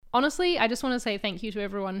honestly, I just want to say thank you to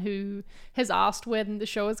everyone who has asked when the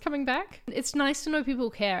show is coming back. It's nice to know people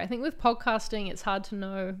care. I think with podcasting, it's hard to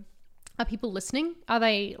know, are people listening? Are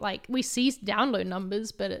they, like, we see download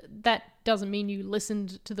numbers, but that doesn't mean you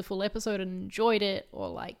listened to the full episode and enjoyed it, or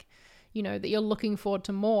like, you know, that you're looking forward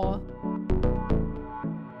to more.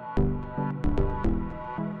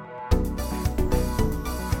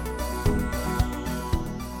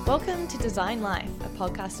 Welcome to Design Life, a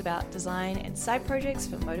podcast about design and side projects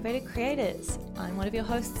for motivated creators. I'm one of your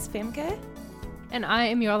hosts, Femke. And I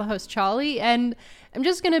am your other host, Charlie. And I'm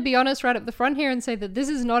just going to be honest right up the front here and say that this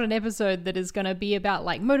is not an episode that is going to be about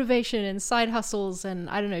like motivation and side hustles and,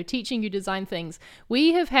 I don't know, teaching you design things.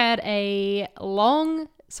 We have had a long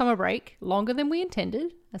summer break, longer than we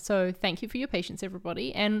intended. So thank you for your patience,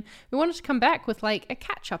 everybody. And we wanted to come back with like a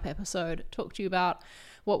catch-up episode, talk to you about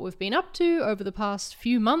what we've been up to over the past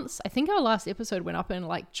few months. I think our last episode went up in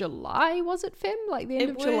like July, was it, Fem? Like the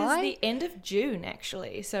end of July? It was the end of June,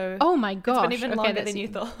 actually. So oh my gosh, it's been even longer than you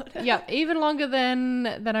thought. Yeah, even longer than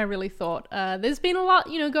I really thought. There's been a lot,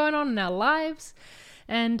 going on in our lives,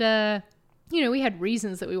 and we had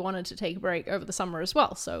reasons that we wanted to take a break over the summer as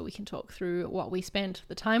well. So we can talk through what we spent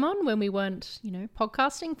the time on when we weren't,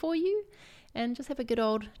 podcasting for you, and just have a good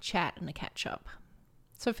old chat and a catch up.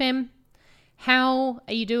 So Fem, how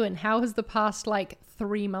are you doing? How has the past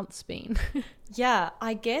 3 months been? Yeah,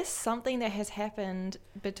 I guess something that has happened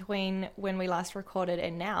between when we last recorded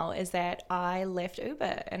and now is that I left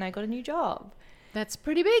Uber and I got a new job. That's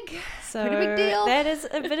pretty big. So pretty big deal. That is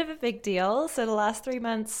a bit of a big deal. So the last 3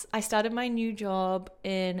 months, I started my new job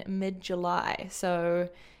in mid-July. So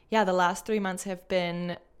yeah, the last 3 months have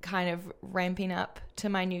been kind of ramping up to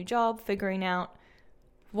my new job, figuring out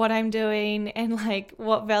what I'm doing and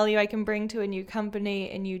what value I can bring to a new company,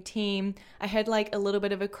 a new team. I had a little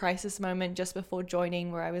bit of a crisis moment just before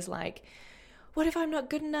joining where I was like, what if I'm not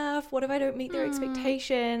good enough? What if I don't meet their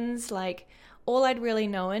expectations? All I'd really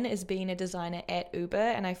known is being a designer at Uber,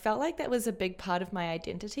 and I felt like that was a big part of my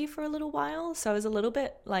identity for a little while. So I was a little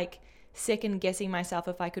bit second guessing myself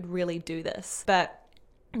if I could really do this. But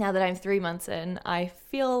now that I'm 3 months in, I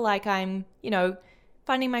feel like I'm,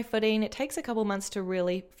 finding my footing. It takes a couple months to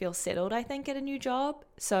really feel settled, I think, at a new job.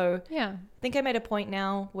 So yeah, I think I'm at a point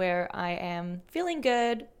now where I am feeling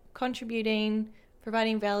good, contributing,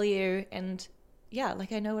 providing value, and yeah,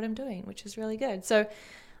 I know what I'm doing, which is really good. So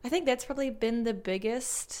I think that's probably been the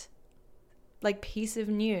biggest piece of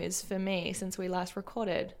news for me since we last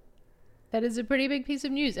recorded. That is a pretty big piece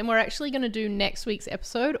of news. And we're actually going to do next week's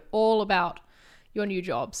episode all about your new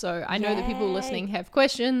job. So I know that people listening have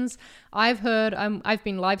questions. I've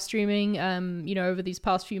been live streaming, over these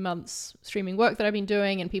past few months, streaming work that I've been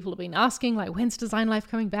doing, and people have been asking when's Design Life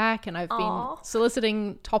coming back? And I've been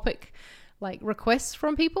soliciting topic requests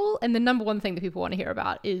from people. And the number one thing that people want to hear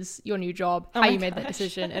about is your new job, how you made that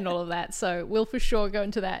decision and all of that. So we'll for sure go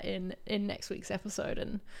into that in next week's episode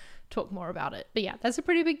and talk more about it. But yeah, that's a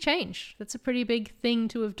pretty big change. That's a pretty big thing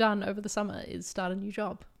to have done over the summer, is start a new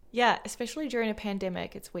job. Yeah, especially during a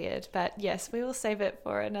pandemic, it's weird. But yes, we will save it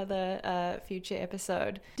for another future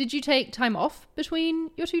episode. Did you take time off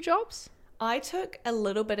between your two jobs? I took a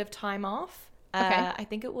little bit of time off. Okay. I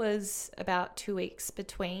think it was about 2 weeks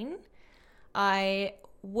between. I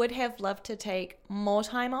would have loved to take more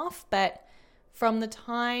time off, but from the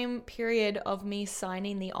time period of me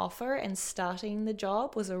signing the offer and starting the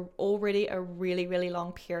job was already a really, really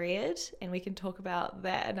long period. And we can talk about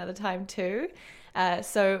that another time too.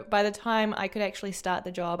 So by the time I could actually start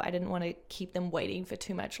the job, I didn't want to keep them waiting for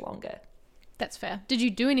too much longer. That's fair. Did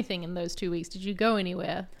you do anything in those 2 weeks? Did you go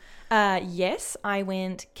anywhere? Yes, I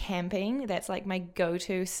went camping. That's my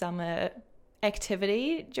go-to summer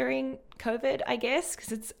activity during COVID, I guess,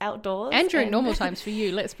 because it's outdoors. And during normal times for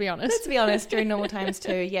you, let's be honest. Let's be honest, during normal times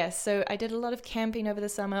too, yes. So I did a lot of camping over the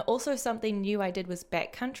summer. Also, something new I did was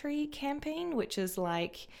backcountry camping, which is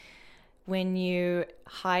when you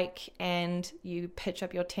hike and you pitch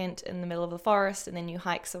up your tent in the middle of the forest and then you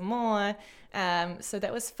hike some more. So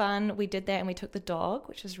that was fun. We did that and we took the dog,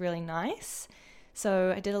 which was really nice.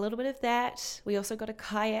 So I did a little bit of that. We also got a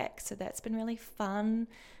kayak, so that's been really fun.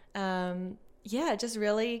 Just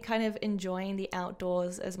really kind of enjoying the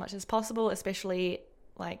outdoors as much as possible, especially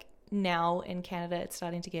now in Canada, it's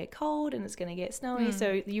starting to get cold and it's going to get snowy.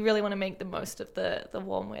 So you really want to make the most of the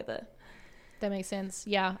warm weather. That makes sense.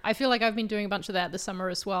 Yeah. I feel like I've been doing a bunch of that this summer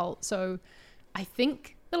as well. So I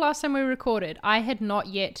think the last time we recorded, I had not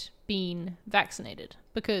yet been vaccinated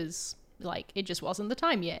because it just wasn't the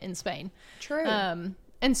time yet in Spain. True.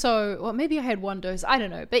 And so, maybe I had one dose. I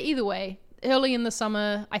don't know. But either way, early in the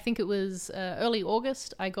summer, I think it was early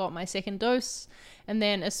August, I got my second dose. And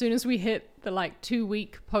then as soon as we hit the like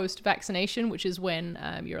 2-week post-vaccination, which is when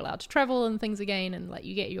you're allowed to travel and things again, and like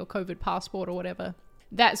you get your COVID passport or whatever,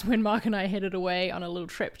 that's when Mark and I headed away on a little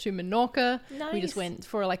trip to Menorca. Nice. We just went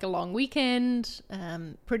for like a long weekend.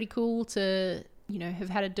 Pretty cool to, you know, have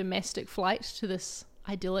had a domestic flight to this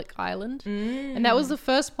idyllic island. And that was the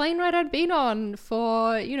first plane ride I'd been on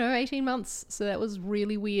for, you know, 18 months. So that was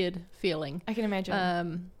really weird feeling. I can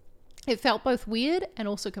imagine. It felt both weird and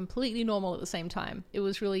also completely normal at the same time. It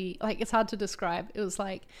was really, like, it's hard to describe. It was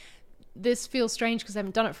like, this feels strange because I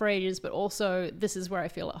haven't done it for ages, but also this is where I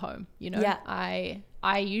feel at home, you know? Yeah.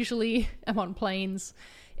 I usually am on planes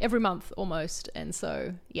every month almost. And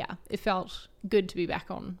so, yeah, it felt good to be back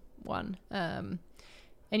on one.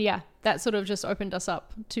 And yeah, that sort of just opened us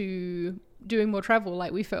up to doing more travel.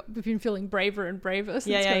 Like we've been feeling braver and braver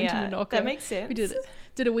since going to Menorca. That makes sense. We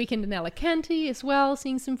did a weekend in Alicante as well,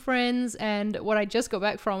 seeing some friends. And what I just got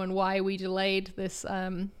back from and why we delayed this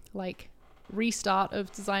like restart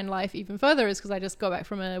of Design Life even further is because I just got back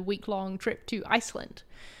from a week-long trip to Iceland,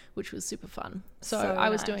 which was super fun. So I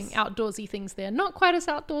was doing outdoorsy things there. Not quite as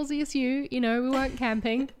outdoorsy as you know, we weren't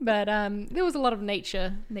camping, but there was a lot of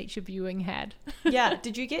nature viewing had. Yeah.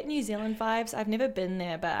 Did you get New Zealand vibes? I've never been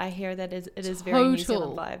there, but I hear that it is very New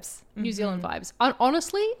Zealand vibes. New Zealand vibes.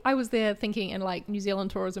 Honestly, I was there thinking, and like New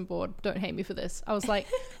Zealand Tourism Board, don't hate me for this. I was like,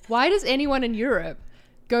 why does anyone in Europe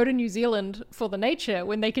go to New Zealand for the nature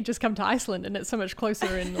when they could just come to Iceland and it's so much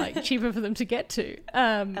closer and like cheaper for them to get to?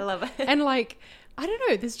 I love it. And like, I don't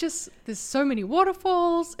know, there's so many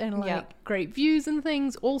waterfalls and like great views and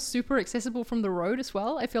things, all super accessible from the road as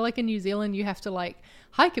well. I feel like in New Zealand you have to like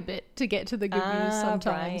hike a bit to get to the good views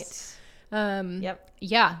sometimes. Right.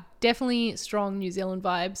 Yeah, definitely strong New Zealand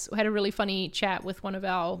vibes. We had a really funny chat with one of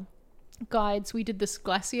our guides. We did this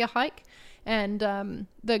glacier hike, and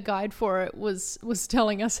the guide for it was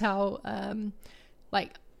telling us how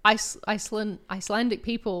like Icelandic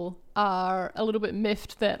people are a little bit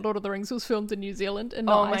miffed that Lord of the Rings was filmed in New Zealand and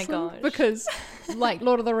not Iceland. Gosh. Because like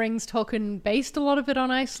Lord of the Rings, Tolkien based a lot of it on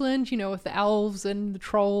Iceland, you know, with the elves and the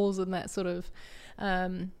trolls and that sort of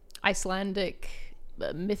Icelandic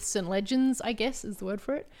myths and legends, I guess is the word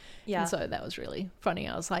for it. Yeah. And so that was really funny.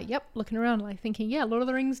 I was like, yep, looking around like thinking, yeah, Lord of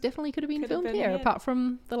the Rings definitely could have been filmed here, apart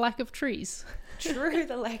from the lack of trees. True,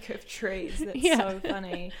 the lack of trees. That's so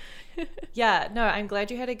funny. Yeah, no, I'm glad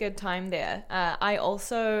you had a good time there. I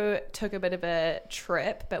also took a bit of a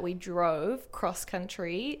trip, but we drove cross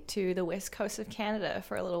country to the west coast of Canada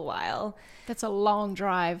for a little while. That's a long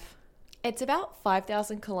drive. It's about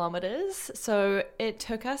 5,000 kilometers. So it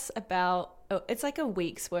took us about, it's like a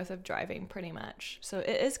week's worth of driving pretty much. So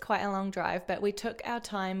it is quite a long drive, but we took our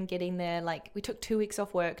time getting there. Like we took 2 weeks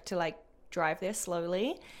off work to like drive there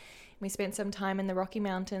slowly. We spent some time in the Rocky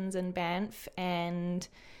Mountains in Banff and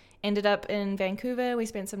ended up in Vancouver. We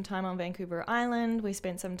spent some time on Vancouver Island. We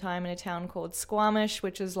spent some time in a town called Squamish,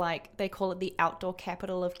 which is like, they call it the outdoor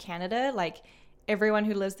capital of Canada. Like everyone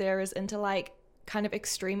who lives there is into like kind of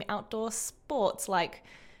extreme outdoor sports, like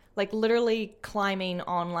literally climbing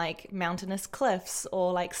on like mountainous cliffs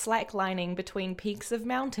or like slacklining between peaks of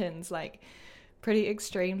mountains, like pretty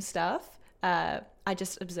extreme stuff. I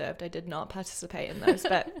just observed. I did not participate in those,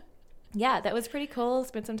 but yeah, that was pretty cool.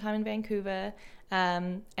 Spent some time in Vancouver.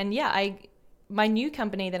 And yeah, my new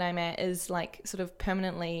company that I'm at is like sort of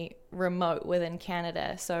permanently remote within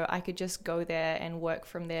Canada. So I could just go there and work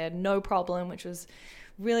from there, no problem, which was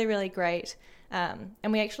really, really great. And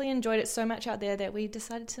we actually enjoyed it so much out there that we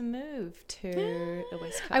decided to move to the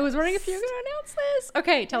West Coast. I was wondering if you were going to announce this.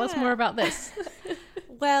 Okay, tell us more about this.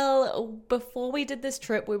 Well, before we did this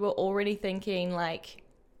trip, we were already thinking like,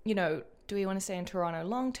 you know, do we want to stay in Toronto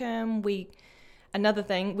long term? Another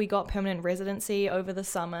thing, we got permanent residency over the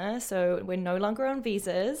summer, so we're no longer on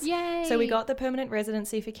visas. Yay! So we got the permanent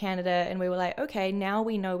residency for Canada, and we were like, okay, now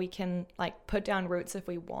we know we can like put down roots if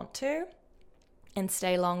we want to and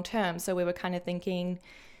stay long term. So we were kind of thinking,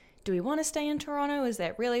 do we want to stay in Toronto? Is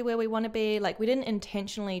that really where we want to be? Like we didn't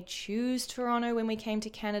intentionally choose Toronto when we came to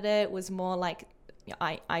Canada. It was more like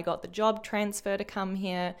I got the job transfer to come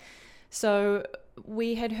here. So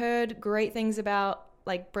we had heard great things about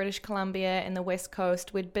like British Columbia and the West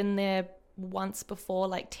Coast. We'd been there once before,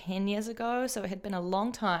 like 10 years ago. So it had been a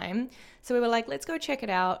long time. So we were like, let's go check it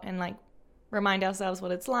out and like remind ourselves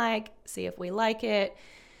what it's like, see if we like it.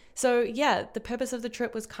 So yeah, the purpose of the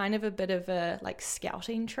trip was kind of a bit of a like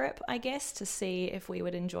scouting trip, I guess, to see if we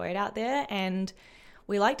would enjoy it out there. And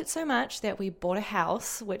we liked it so much that we bought a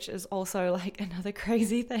house, which is also like another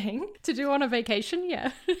crazy thing. To do on a vacation,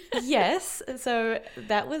 yeah. Yes. So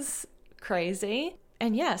that was crazy.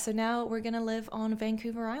 And yeah, so now we're going to live on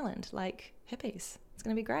Vancouver Island like hippies. It's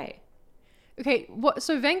going to be great. Okay,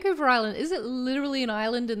 so Vancouver Island, is it literally an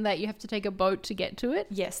island in that you have to take a boat to get to it?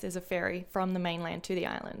 Yes, there's a ferry from the mainland to the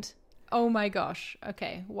island. Oh my gosh.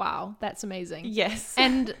 Okay. Wow. That's amazing. Yes.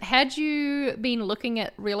 And had you been looking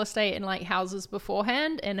at real estate and like houses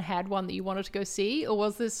beforehand and had one that you wanted to go see, or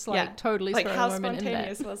was this like totally like how moment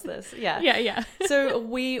spontaneous was this? Yeah. Yeah. So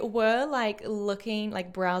we were like looking,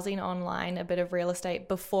 like browsing online a bit of real estate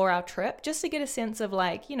before our trip, just to get a sense of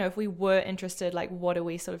like, you know, if we were interested, like what are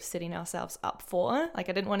we sort of setting ourselves up for? Like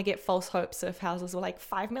I didn't want to get false hopes if houses were like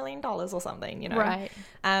 $5 million or something, you know? Right.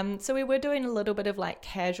 So we were doing a little bit of like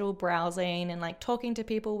casual browsing and like talking to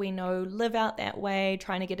people we know live out that way,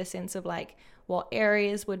 trying to get a sense of like what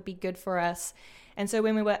areas would be good for us. And so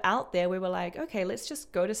when we were out there, we were like, okay, let's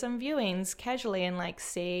just go to some viewings casually and like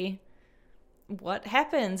see what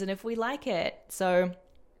happens and if we like it. So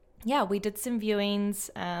yeah, we did some viewings.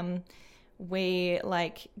 We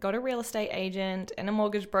like got a real estate agent and a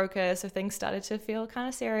mortgage broker, so things started to feel kind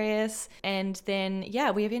of serious. And then yeah,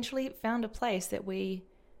 we eventually found a place that we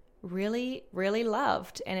really, really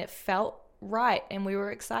loved, and it felt right, and we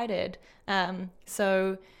were excited.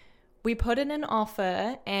 So we put in an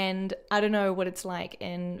offer, and I don't know what it's like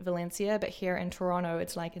in Valencia, but here in Toronto,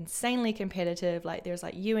 it's like insanely competitive. Like there's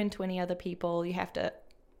like you and 20 other people. You have to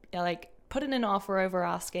like put in an offer over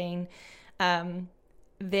asking.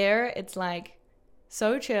 There, it's like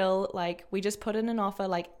so chill. Like we just put in an offer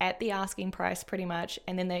like at the asking price pretty much,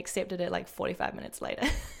 and then they accepted it like 45 minutes later.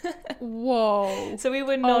 Whoa. So we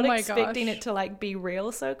were not expecting it to like be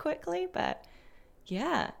real so quickly, but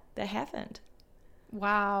yeah, that happened.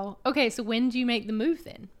 Wow. Okay, so when do you make the move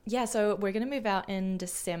then? Yeah, so we're going to move out in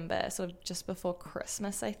December, sort of just before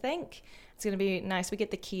Christmas, I think. It's going to be nice. We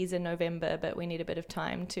get the keys in November, but we need a bit of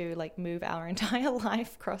time to like move our entire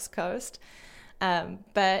life cross coast.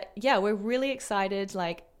 But yeah, we're really excited.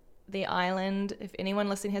 Like the island, if anyone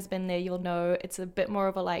listening has been there, you'll know it's a bit more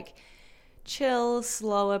of a like chill,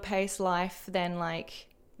 slower paced life than like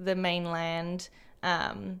the mainland.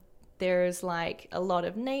 There's like a lot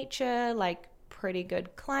of nature, like pretty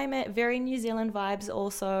good climate, very New Zealand vibes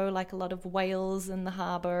also, like a lot of whales in the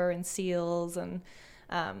harbour and seals and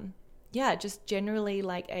yeah, just generally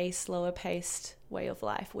like a slower paced way of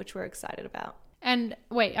life, which we're excited about. And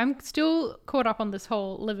wait, I'm still caught up on this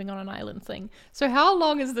whole living on an island thing. So how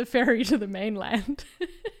long is the ferry to the mainland?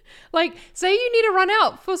 Like, say you need to run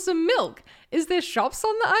out for some milk. Is there shops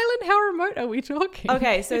on the island? How remote are we talking?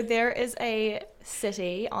 Okay, so there is a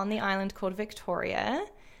city on the island called Victoria.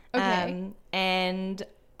 Okay. And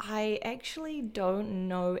I actually don't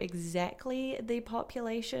know exactly the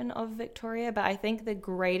population of Victoria, but I think the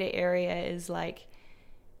greater area is like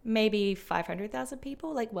maybe 500,000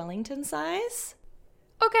 people, like Wellington size.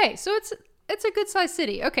 Okay, so it's a good sized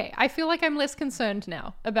city. Okay, I feel like I'm less concerned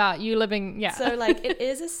now about you living, yeah. So like it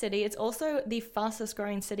is a city. It's also the fastest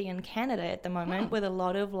growing city in Canada at the moment with a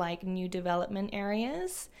lot of like new development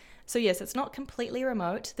areas. So yes, it's not completely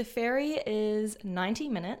remote. The ferry is 90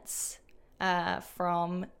 minutes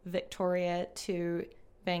from Victoria to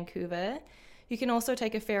Vancouver. You can also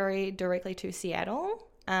take a ferry directly to Seattle.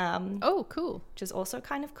 Oh, cool. Which is also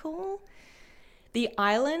kind of cool. The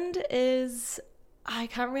island is, I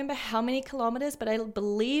can't remember how many kilometers, but I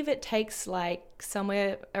believe it takes like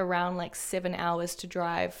somewhere around like 7 hours to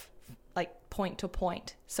drive like point to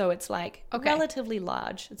point. So it's like relatively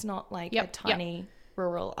large. It's not like a tiny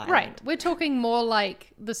rural island. Right. We're talking more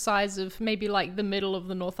like the size of maybe like the middle of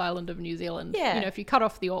the North Island of New Zealand. Yeah. You know, if you cut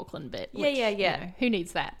off the Auckland bit. Which, yeah. You know, who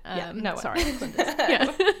needs that? No one. Sorry, Aucklanders.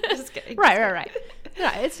 Yeah. Just kidding. Right. No,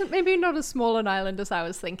 it's maybe not as small an island as I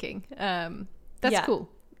was thinking. That's cool.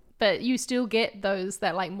 But you still get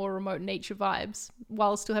that like more remote nature vibes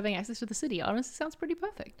while still having access to the city. Honestly, sounds pretty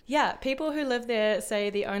perfect. Yeah, people who live there say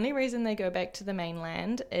the only reason they go back to the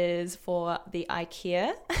mainland is for the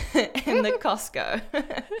IKEA and the Costco.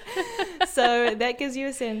 So that gives you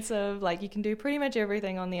a sense of like you can do pretty much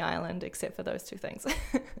everything on the island except for those two things.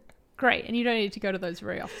 Great, and you don't need to go to those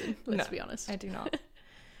very often, let's be honest. I do not.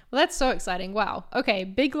 Well, that's so exciting. Wow. Okay,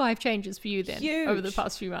 big life changes for you then. Huge. Over the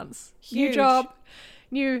past few months. Huge. New job,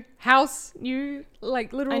 new house, new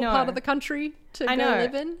like literal part of the country to go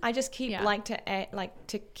live in. I just keep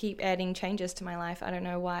to keep adding changes to my life. I don't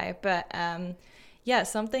know why, but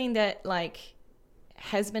something that like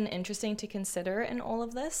has been interesting to consider in all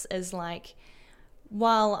of this is like,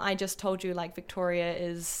 while I just told you like Victoria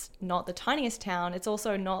is not the tiniest town, it's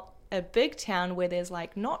also not a big town where there's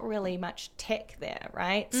like not really much tech there,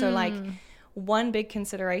 right? So like one big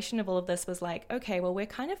consideration of all of this was like, okay, well, we're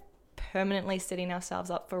kind of permanently setting ourselves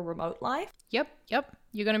up for remote life. Yep.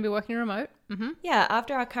 You're going to be working remote. Mm-hmm. Yeah,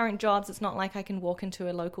 after our current jobs, it's not like I can walk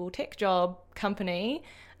into a local tech job company.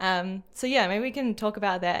 So yeah, maybe we can talk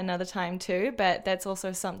about that another time too, but that's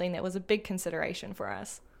also something that was a big consideration for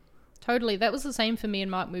us. Totally. That was the same for me and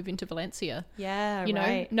Mark moving to Valencia. Yeah, you know,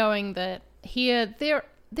 right. knowing that here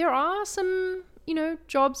there are some, you know,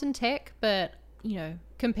 jobs in tech, but, you know,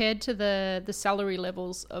 compared to the salary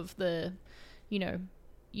levels of the, you know,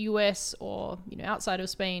 US or, you know, outside of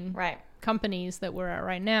Spain Right. companies that we're at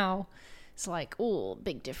right now, it's like, oh,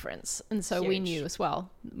 big difference. And so we Huge. knew as well,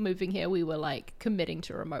 moving here, we were like committing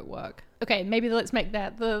to remote work. Okay, maybe let's make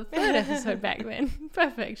that the third episode back then.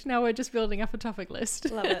 Perfect. Now we're just building up a topic list.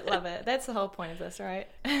 Love it, love it. That's the whole point of this, right?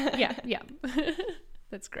 Yeah.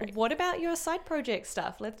 That's great. What about your side project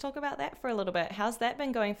stuff? Let's talk about that for a little bit. How's that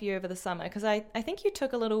been going for you over the summer? Because I think you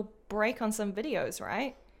took a little break on some videos,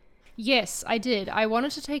 right? Yes, I did. I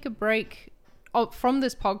wanted to take a break from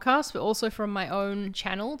this podcast, but also from my own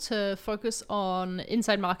channel to focus on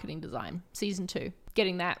Inside Marketing Design, season 2,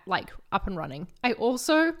 getting that like up and running. I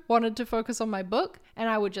also wanted to focus on my book, and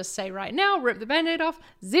I would just say right now, rip the Band-Aid off,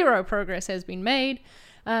 0 progress has been made.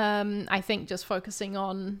 I think just focusing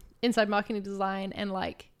on Inside Marketing Design and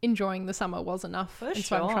like enjoying the summer was enough. For and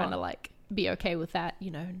sure. so I'm trying to like be okay with that,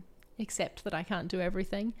 you know, accept that I can't do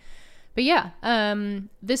everything. But yeah,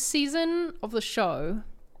 this season of the show,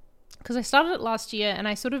 because I started it last year and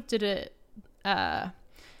I sort of did it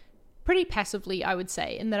pretty passively, I would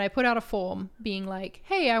say, in that I put out a form being like,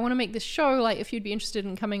 hey, I want to make this show, like if you'd be interested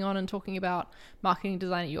in coming on and talking about marketing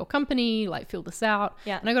design at your company, like fill this out.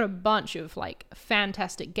 Yeah. And I got a bunch of like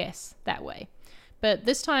fantastic guests that way. But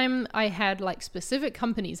this time I had like specific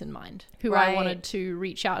companies in mind who I Right. wanted to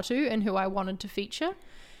reach out to and who I wanted to feature.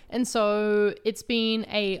 And so it's been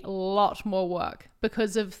a lot more work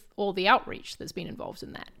because of all the outreach that's been involved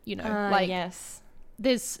in that, you know, like yes.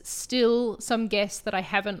 there's still some guests that I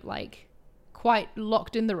haven't like quite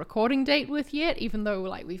locked in the recording date with yet, even though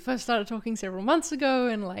like we first started talking several months ago.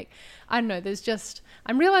 And like, I don't know,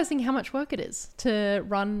 I'm realizing how much work it is to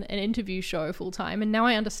run an interview show full time. And now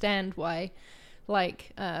I understand why,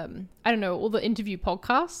 like, I don't know, all the interview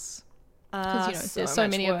podcasts, because you know there's so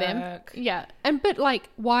many of them, but like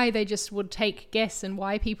why they just would take guests and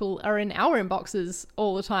why people are in our inboxes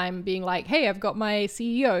all the time being like, hey, I've got my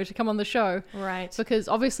CEO to come on the show, Right. because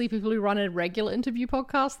obviously people who run a regular interview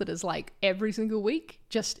podcast that is like every single week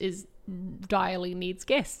just is direly needs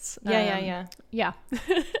guests. Yeah.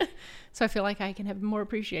 So I feel like I can have more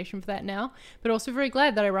appreciation for that now, but also very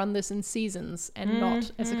glad that I run this in seasons and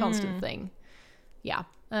not as a constant thing. Yeah.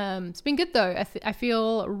 It's been good though. I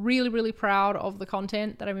feel really, really proud of the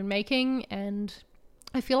content that I've been making, and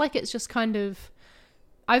I feel like it's just kind of,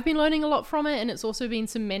 I've been learning a lot from it, and it's also been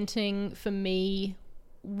cementing for me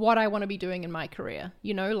what I want to be doing in my career.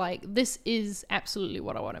 You know, like this is absolutely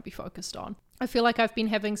what I want to be focused on. I feel like I've been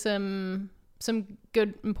having some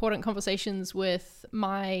good, important conversations with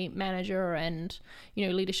my manager and, you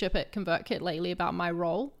know, leadership at ConvertKit lately about my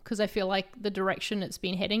role, because I feel like the direction it's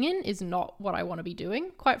been heading in is not what I want to be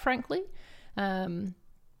doing, quite frankly.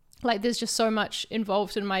 Like there's just so much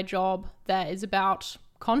involved in my job that is about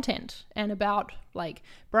content and about like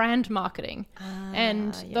brand marketing,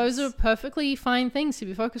 and those are perfectly fine things to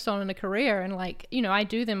be focused on in a career, and like, you know, I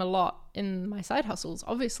do them a lot in my side hustles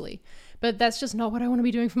obviously, but that's just not what I want to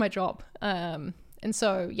be doing for my job. And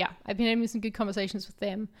so yeah, I've been having some good conversations with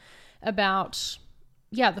them about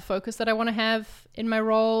the focus that I want to have in my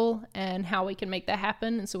role and how we can make that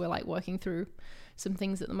happen. And so we're like working through some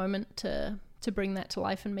things at the moment to bring that to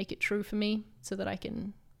life and make it true for me so that I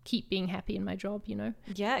can keep being happy in my job, you know?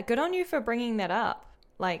 Yeah, good on you for bringing that up.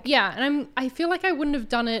 Like, yeah, and I feel like I wouldn't have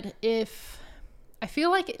done it if, I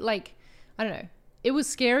feel like I don't know, it was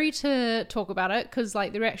scary to talk about it because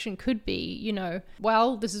like the reaction could be, you know,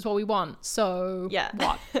 well, this is what we want, so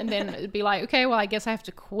what? And then it'd be like, okay, well, I guess I have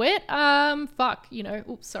to quit. Fuck, you know,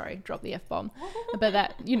 oops, sorry, drop the F-bomb. But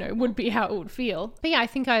that, you know, would be how it would feel. But yeah, I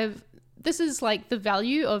think this is like the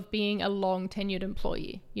value of being a long tenured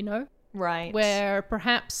employee, you know? Right. Where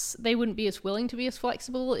perhaps they wouldn't be as willing to be as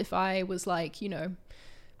flexible if I was like, you know,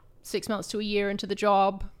 6 months to a year into the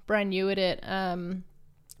job, brand new at it.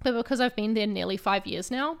 But because I've been there nearly 5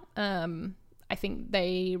 years now, I think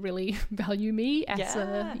they really value me as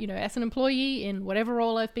as an employee in whatever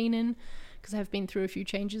role I've been in, because I've been through a few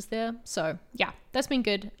changes there. So yeah, that's been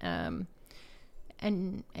good. And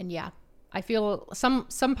yeah, I feel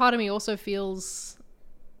some part of me also feels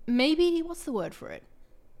maybe, what's the word for it?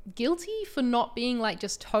 Guilty for not being like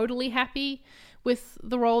just totally happy with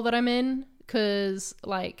the role that I'm in, because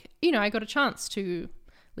like, you know, I got a chance to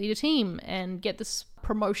lead a team and get this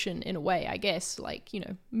promotion in a way, I guess, like, you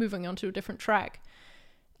know, moving on to a different track.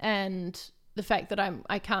 And the fact that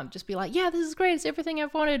I can't just be like, yeah, this is great, it's everything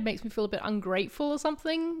I've wanted, makes me feel a bit ungrateful or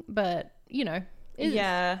something. But, you know,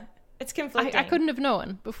 it's conflicting. I couldn't have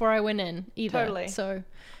known before I went in either. Totally. So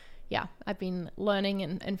yeah, I've been learning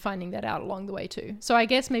and finding that out along the way too. So I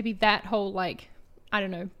guess maybe that whole, like, I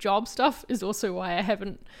don't know, job stuff is also why I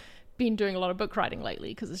haven't been doing a lot of book writing lately,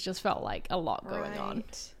 because it's just felt like a lot going on.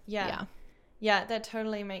 Yeah, that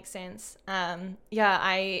totally makes sense.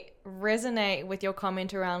 I resonate with your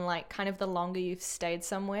comment around, like, kind of the longer you've stayed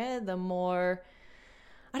somewhere, the more,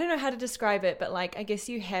 I don't know how to describe it, but, like, I guess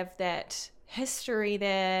you have that history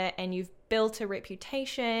there and you've built a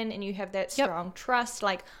reputation and you have that strong trust.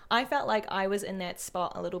 Like, I felt like I was in that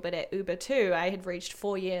spot a little bit at Uber too. I had reached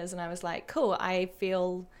 4 years and I was like, cool, I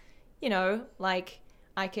feel, you know, like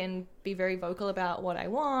I can be very vocal about what I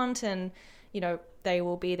want, and, you know, they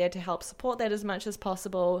will be there to help support that as much as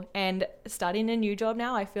possible. And starting a new job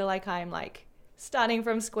now, I feel like I'm like starting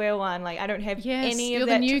from square one. Like, I don't have any of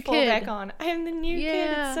that to fall back on. I'm the new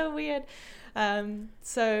kid. It's so weird.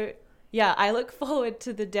 So yeah, I look forward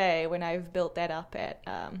to the day when I've built that up at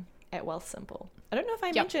Wealthsimple. I don't know if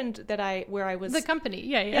I mentioned that where I was. The company,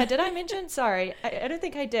 Yeah, did I mention? Sorry, I don't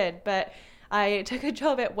think I did, but I took a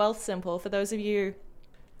job at Wealthsimple. For those of you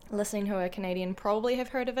listening who are Canadian, probably have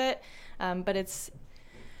heard of it, but it's,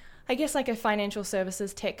 I guess, like a financial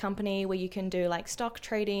services tech company where you can do like stock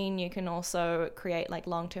trading. You can also create like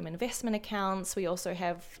long-term investment accounts. We also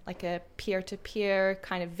have like a peer-to-peer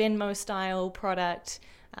kind of Venmo style product.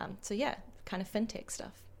 So yeah, kind of fintech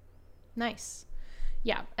stuff. Nice.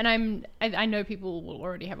 Yeah, and I know people will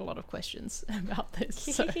already have a lot of questions about this,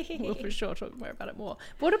 so we'll for sure talk more about it more.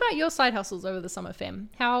 But what about your side hustles over the summer, Fem?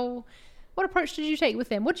 What approach did you take with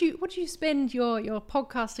them? What do you spend your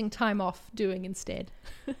podcasting time off doing instead?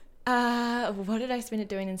 What did I spend it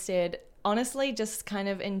doing instead? Honestly, just kind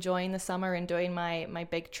of enjoying the summer and doing my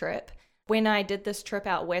big trip. When I did this trip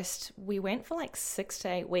out west, we went for like 6 to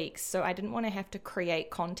 8 weeks. So I didn't want to have to create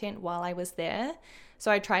content while I was there.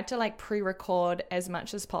 So I tried to like pre-record as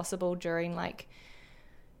much as possible during like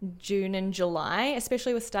June and July,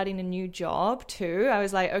 especially with starting a new job too. I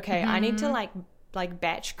was like, okay, I need to like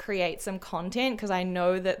batch create some content, because I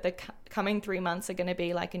know that the coming 3 months are going to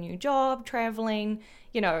be like a new job, traveling.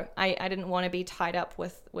 You know, I didn't want to be tied up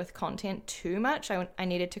with content too much. I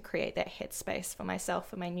needed to create that headspace for myself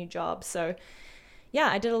for my new job. So yeah,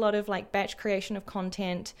 I did a lot of like batch creation of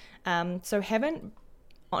content. So haven't,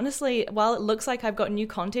 honestly, while it looks like I've got new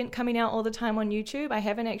content coming out all the time on YouTube, I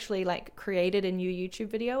haven't actually like created a new YouTube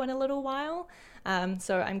video in a little while.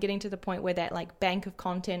 So I'm getting to the point where that like bank of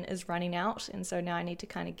content is running out. And so now I need to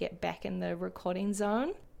kind of get back in the recording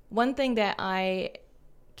zone. One thing that I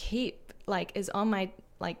keep like is on my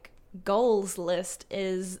like goals list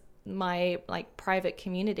is my like private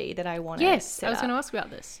community that I want to set I was up. going to ask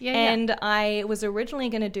about this. And I was originally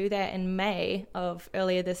going to do that in May of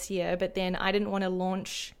earlier this year, but then I didn't want to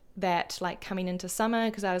launch that like coming into summer,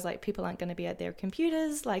 because I was like, people aren't going to be at their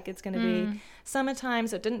computers, like it's going to be summertime,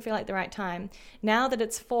 so it didn't feel like the right time. Now that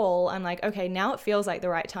it's fall, I'm like, okay, now it feels like the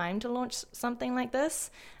right time to launch something like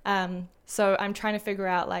this. So I'm trying to figure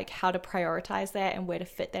out like how to prioritize that and where to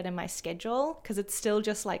fit that in my schedule, because it's still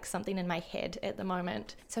just like something in my head at the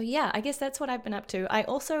moment. So yeah, I guess that's what I've been up to. I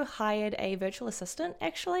also hired a virtual assistant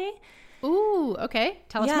actually. Ooh, okay.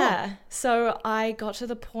 Tell us more. Yeah. So I got to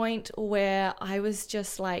the point where I was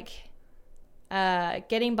just like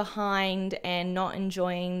getting behind and not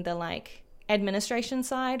enjoying the like administration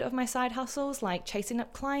side of my side hustles, like chasing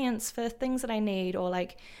up clients for things that I need, or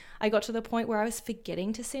like I got to the point where I was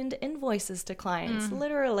forgetting to send invoices to clients,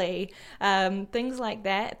 literally, things like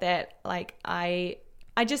that like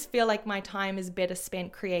I just feel like my time is better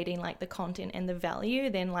spent creating like the content and the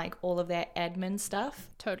value than like all of that admin stuff.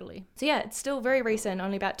 Totally. So yeah, it's still very recent.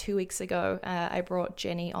 Only about 2 weeks ago, I brought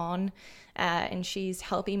Jenny on and she's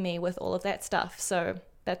helping me with all of that stuff. So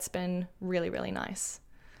that's been really, really nice.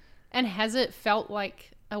 And has it felt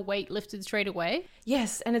like a weight lifted straight away?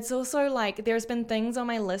 Yes. And it's also like there's been things on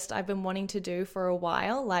my list I've been wanting to do for a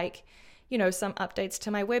while, like, you know, some updates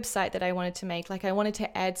to my website that I wanted to make. Like I wanted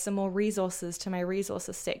to add some more resources to my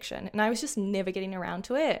resources section, and I was just never getting around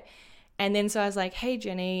to it. And then so I was like, hey,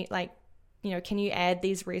 Jenny, like, you know, can you add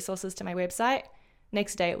these resources to my website?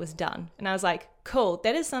 Next day it was done. And I was like, cool,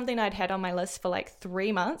 that is something I'd had on my list for like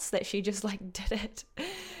 3 months that she just like did it.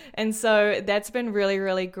 And so that's been really,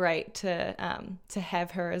 really great to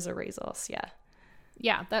have her as a resource. Yeah.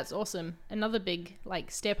 Yeah, that's awesome. Another big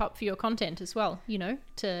like step up for your content as well, you know,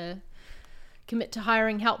 to commit to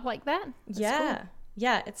hiring help like that. That's cool.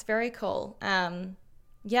 Yeah, it's very cool.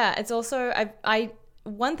 Yeah, it's also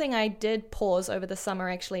one thing I did pause over the summer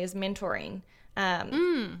actually is mentoring.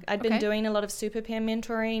 I'd been doing a lot of super peer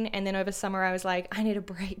mentoring, and then over summer I was like, I need a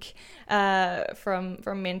break from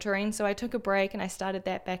mentoring. So I took a break and I started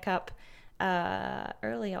that back up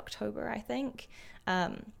early October, I think.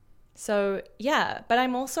 So yeah, but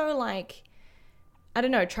I'm also like, I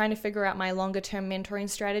don't know, trying to figure out my longer term mentoring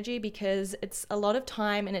strategy, because it's a lot of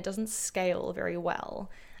time and it doesn't scale very well.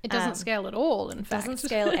 It doesn't scale at all, in fact. It doesn't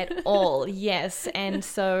scale at all, yes. And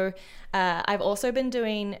so I've also been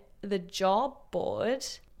doing the job board,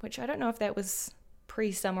 which I don't know if that was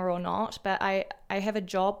pre-summer or not, but I have a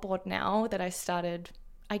job board now that I started,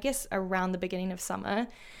 I guess, around the beginning of summer.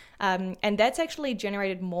 And that's actually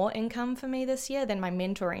generated more income for me this year than my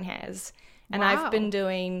mentoring has. And Wow. I've been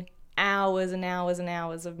doing hours and hours and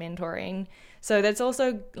hours of mentoring. So that's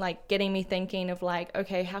also like getting me thinking of like,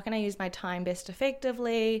 okay, how can I use my time best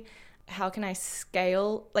effectively? How can I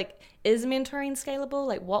scale? Like, is mentoring scalable?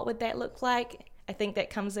 Like, what would that look like? I think that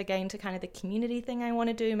comes again to kind of the community thing I want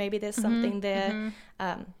to do. Maybe there's something there.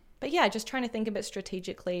 But yeah, just trying to think a bit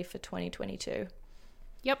strategically for 2022.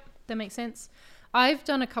 Yep, that makes sense. I've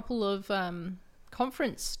done a couple of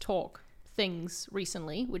conference talk things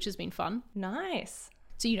recently, which has been fun. Nice.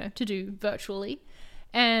 So, to do virtually.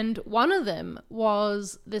 And one of them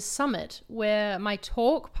was this summit where my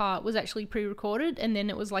talk part was actually pre-recorded, and then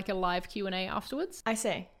it was like a live Q&A afterwards. I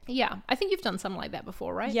see. Yeah, I think you've done something like that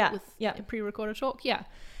before, right? Yeah, With yeah. a pre-recorded talk, yeah.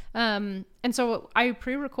 And so I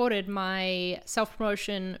pre-recorded my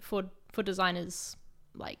self-promotion for designers,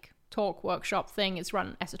 like talk workshop thing. It's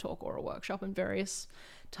run as a talk or a workshop in various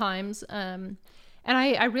times. And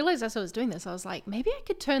I realized as I was doing this, I was like, maybe I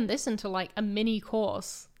could turn this into like a mini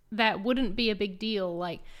course that wouldn't be a big deal.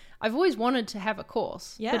 Like, I've always wanted to have a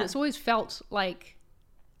course, but it's always felt like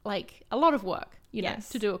a lot of work, Yes.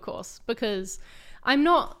 to do a course, because I'm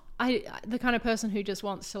not the kind of person who just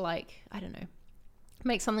wants to, like, I don't know,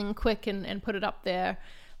 make something quick and put it up there.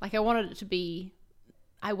 Like, I wanted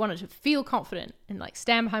to feel confident and like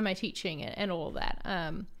stand behind my teaching and all of that.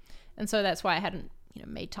 And so that's why I hadn't,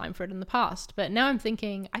 made time for it in the past. But now I'm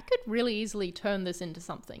thinking I could really easily turn this into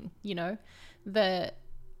something, that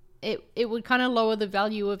it would kind of lower the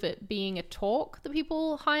value of it being a talk that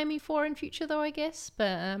people hire me for in future, though, I guess.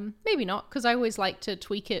 But maybe not, because I always like to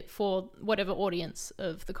tweak it for whatever audience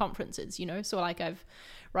of the conference is, So like I've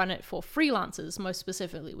run it for freelancers, most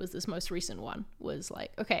specifically was this most recent one, was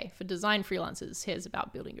like, okay, for design freelancers, here's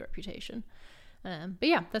about building your reputation. But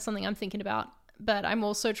yeah, that's something I'm thinking about. But I'm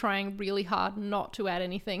also trying really hard not to add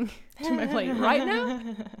anything to my plate right now.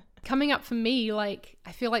 Coming up for me, like,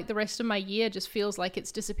 I feel like the rest of my year just feels like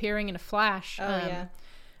it's disappearing in a flash. Yeah.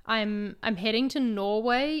 I'm heading to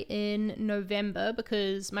Norway in November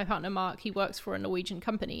because my partner Mark, he works for a Norwegian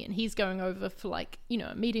company, and he's going over for like,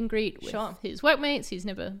 a meet and greet with his workmates. He's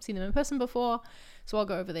never seen them in person before. So I'll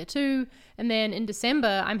go over there too. And then in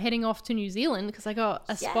December, I'm heading off to New Zealand because I got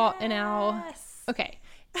a spot in our... Okay.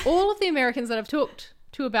 All of the Americans that I've talked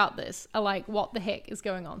to about this are like, what the heck is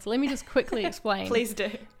going on? So let me just quickly explain. Please do.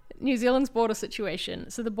 New Zealand's border situation.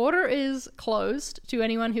 So the border is closed to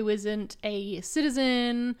anyone who isn't a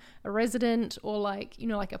citizen, a resident, or like,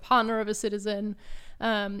 like a partner of a citizen. You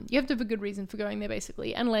have to have a good reason for going there,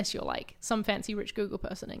 basically, unless you're like some fancy rich Google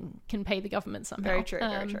person and can pay the government somehow. Very true,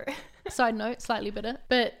 very true. Side note, slightly bitter.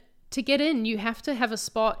 But to get in, you have to have a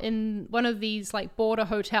spot in one of these like border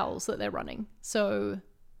hotels that they're running. So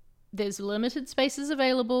there's limited spaces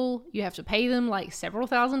available. You have to pay them like several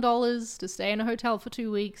 $1,000s to stay in a hotel for 2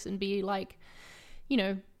 weeks and be like,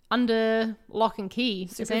 under lock and key,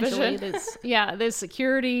 essentially. There's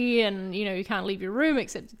security, and, you can't leave your room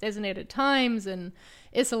except designated times, and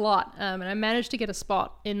it's a lot. And I managed to get a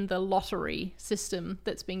spot in the lottery system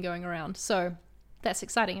that's been going around. So that's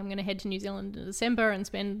exciting. I'm going to head to New Zealand in December and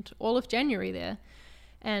spend all of January there.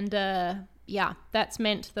 And, that's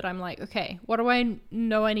meant that I'm like, okay, what do I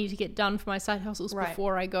know I need to get done for my side hustles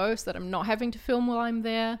before I go, so that I'm not having to film while I'm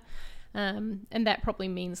there. And that probably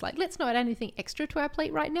means like, let's not add anything extra to our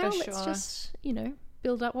plate right now. Let's just,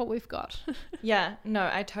 build up what we've got. Yeah, no,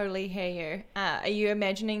 I totally hear you. Are you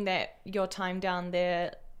imagining that your time down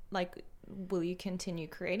there, like, will you continue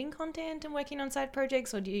creating content and working on side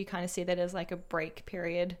projects, or do you kind of see that as like a break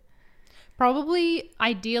period? Probably,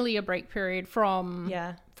 ideally, a break period from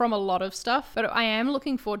a lot of stuff. But I am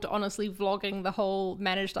looking forward to honestly vlogging the whole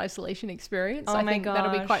managed isolation experience. I think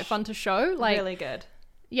that'll be quite fun to show. Like, really good.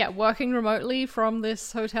 Yeah, working remotely from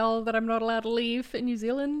this hotel that I'm not allowed to leave in New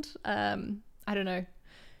Zealand. I don't know.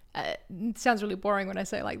 It sounds really boring when I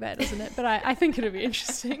say it like that, doesn't it? But I think it'd be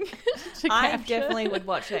interesting to I capture. definitely would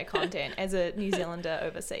watch that content as a New Zealander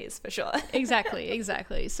overseas for sure.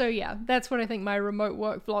 Exactly. So yeah, that's what I think my remote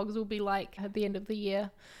work vlogs will be like at the end of the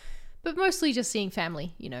year. But mostly just seeing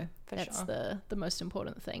family, that's sure. the most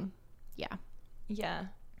important thing. Yeah.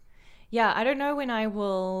 Yeah, I don't know when I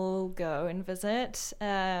will go and visit.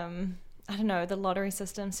 I don't know, the lottery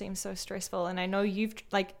system seems so stressful, and I know you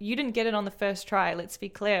didn't get it on the first try, let's be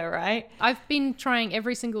clear, right? I've been trying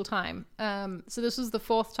every single time. So this was the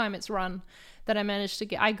 4th time it's run that I managed to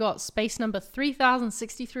get. I got space number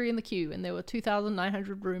 3063 in the queue, and there were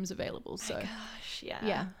 2,900 rooms available. So gosh,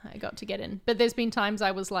 yeah, I got to get in. But there's been times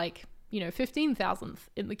I was like, 15,000th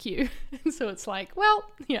in the queue. So it's like, well,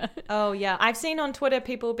 yeah. Oh yeah, I've seen on Twitter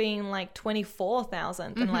people being like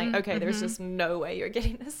 24,000 and like, okay, there's just no way you're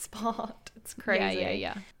getting a spot. It's crazy.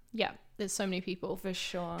 Yeah, there's so many people for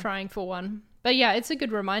sure trying for one. But yeah, it's a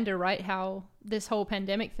good reminder, right, how this whole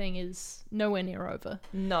pandemic thing is nowhere near over.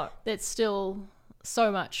 No. There's still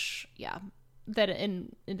so much, that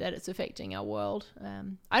it's affecting our world.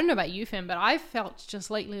 I don't know about you, Fem, but I felt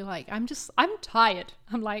just lately like I'm tired.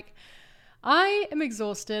 I'm like, I am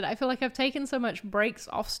exhausted. I feel like I've taken so much breaks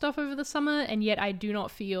off stuff over the summer, and yet I do not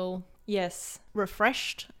feel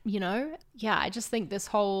refreshed, Yeah, I just think this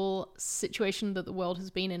whole situation that the world has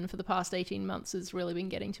been in for the past 18 months has really been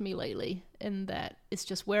getting to me lately, and that it's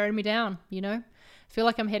just wearing me down, I feel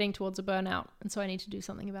like I'm heading towards a burnout, and so I need to do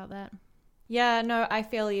something about that. Yeah, no, I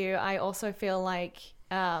feel you. I also feel like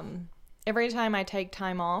every time I take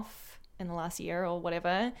time off in the last year or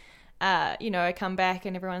whatever, I come back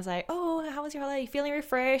and everyone's like, oh, how was your holiday? Feeling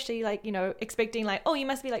refreshed? Are you like, expecting like, oh, you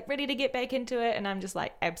must be like ready to get back into it? And I'm just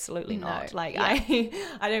like, absolutely not. Like, I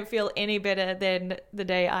don't feel any better than the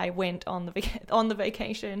day I went on the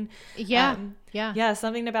vacation. Yeah,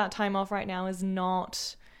 something about time off right now is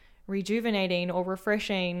not rejuvenating or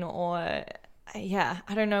refreshing or, I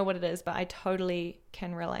don't know what it is, but I totally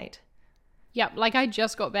can relate. Yeah, like I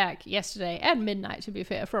just got back yesterday at midnight, to be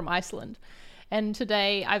fair, from Iceland. And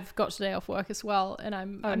today I've got today off work as well, and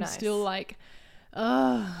I'm nice. Still like,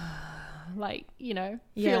 feeling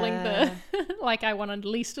the like I want at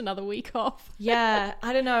least another week off. Yeah,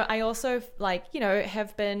 I don't know. I also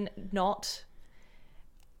have been not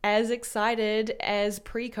as excited as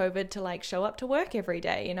pre-COVID to like show up to work every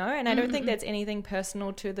day, and I don't think that's anything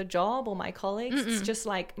personal to the job or my colleagues. It's just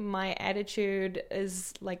like my attitude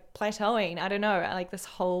is like plateauing. I don't know, like this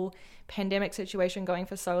whole pandemic situation going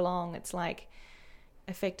for so long, it's like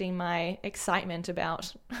affecting my excitement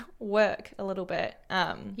about work a little bit.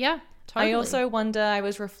 Totally. I also wonder, I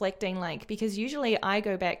was reflecting, like, because usually I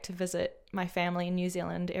go back to visit my family in New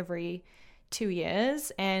Zealand every 2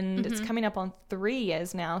 years, and it's coming up on 3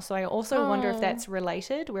 years now. So I also wonder if that's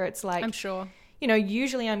related, where it's like, I'm sure,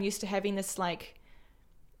 usually I'm used to having this like,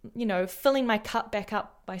 filling my cup back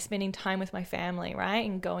up by spending time with my family, right?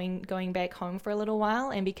 And going back home for a little while.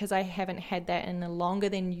 And because I haven't had that in a longer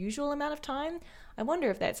than usual amount of time, I wonder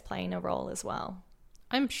if that's playing a role as well.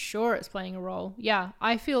 I'm sure it's playing a role. Yeah,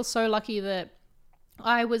 I feel so lucky that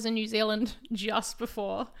I was in New Zealand just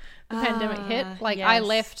before the pandemic hit. Like, yes. I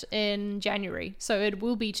left in January, so it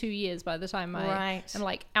will be 2 years by the time I'm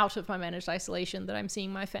like out of my managed isolation that I'm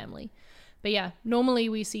seeing my family. But yeah, normally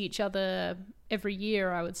we see each other every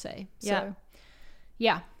year, I would say. So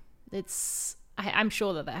yeah, I'm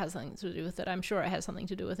sure that has something to do with it. I'm sure it has something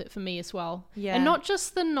to do with it for me as well. Yeah. And not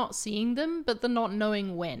just the not seeing them, but the not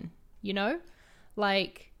knowing when,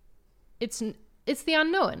 like it's the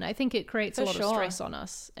unknown. I think it creates a lot of stress on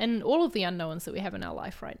us, and all of the unknowns that we have in our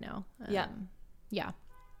life right now. Yeah.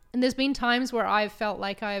 And there's been times where I've felt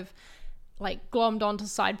like I've like glommed onto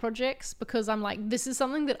side projects because I'm like, this is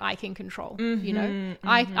something that I can control,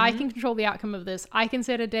 I can control the outcome of this. I can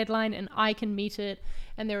set a deadline and I can meet it,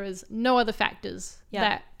 and there is no other factors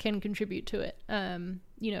that can contribute to it.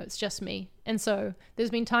 It's just me. And so there's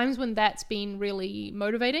been times when that's been really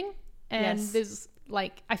motivating, and there's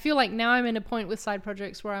like, I feel like now I'm in a point with side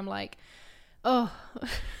projects where I'm like, oh,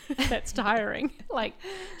 that's tiring. Like,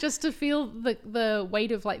 just to feel the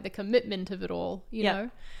weight of like the commitment of it all, you know?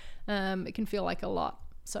 It can feel like a lot.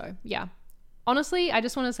 So yeah, honestly, I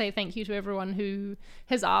just want to say thank you to everyone who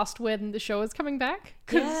has asked when the show is coming back,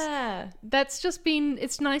 because that's just been,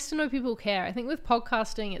 it's nice to know people care. I think with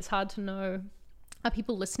podcasting, it's hard to know, are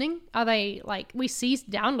people listening? Are they like, we see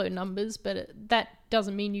download numbers, but that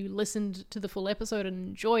doesn't mean you listened to the full episode and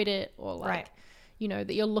enjoyed it, or like,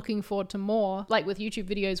 that you're looking forward to more. Like with YouTube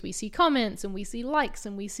videos, we see comments and we see likes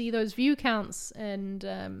and we see those view counts, and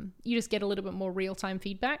you just get a little bit more real-time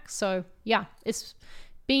feedback. So yeah, it's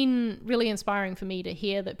been really inspiring for me to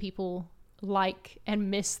hear that people like and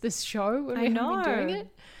miss this show when we haven't been doing it.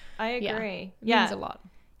 I agree. It means a lot.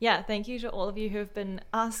 Yeah, thank you to all of you who have been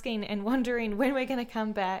asking and wondering when we're going to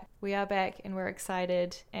come back. We are back and we're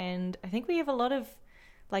excited. And I think we have a lot of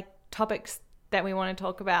like topics that we want to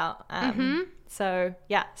talk about. So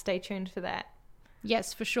yeah, stay tuned for that.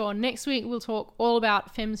 Yes, for sure. Next week, we'll talk all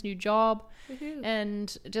about Fem's new job. Woohoo.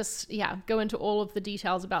 And just, go into all of the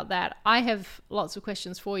details about that. I have lots of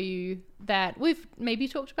questions for you that we've maybe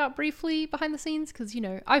talked about briefly behind the scenes because,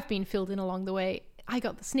 I've been filled in along the way. I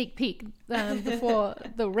got the sneak peek before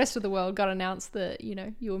the rest of the world got announced that,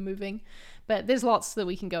 you were moving. But there's lots that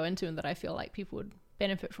we can go into and that I feel like people would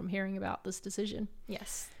benefit from hearing about this decision.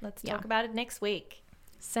 Yes, let's talk about it next week.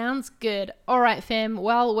 Sounds good. All right, Fem.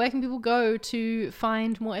 Well, where can people go to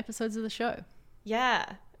find more episodes of the show? Yeah,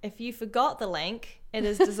 if you forgot the link, it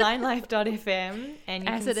is designlife.fm, and you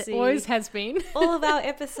As can it see always has been. all of our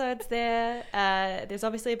episodes there. There's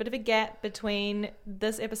obviously a bit of a gap between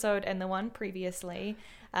this episode and the one previously.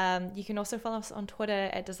 You can also follow us on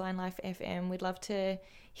Twitter at designlifefm. We'd love to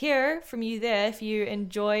hear from you there. If you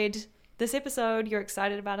enjoyed this episode, you're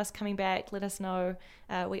excited about us coming back, let us know.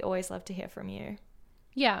 We always love to hear from you.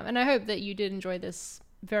 Yeah, and I hope that you did enjoy this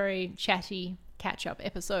very chatty catch-up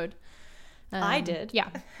episode. I did. Yeah,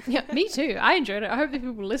 me too. I enjoyed it. I hope the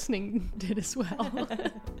people listening did as well.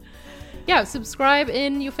 Yeah, subscribe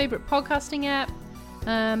in your favorite podcasting app.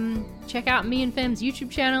 Check out me and Fem's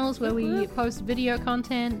YouTube channels where we post video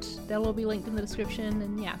content. They'll all be linked in the description.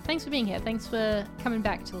 And thanks for being here. Thanks for coming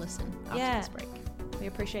back to listen after this break. We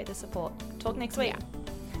appreciate the support. Talk next week.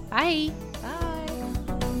 Bye.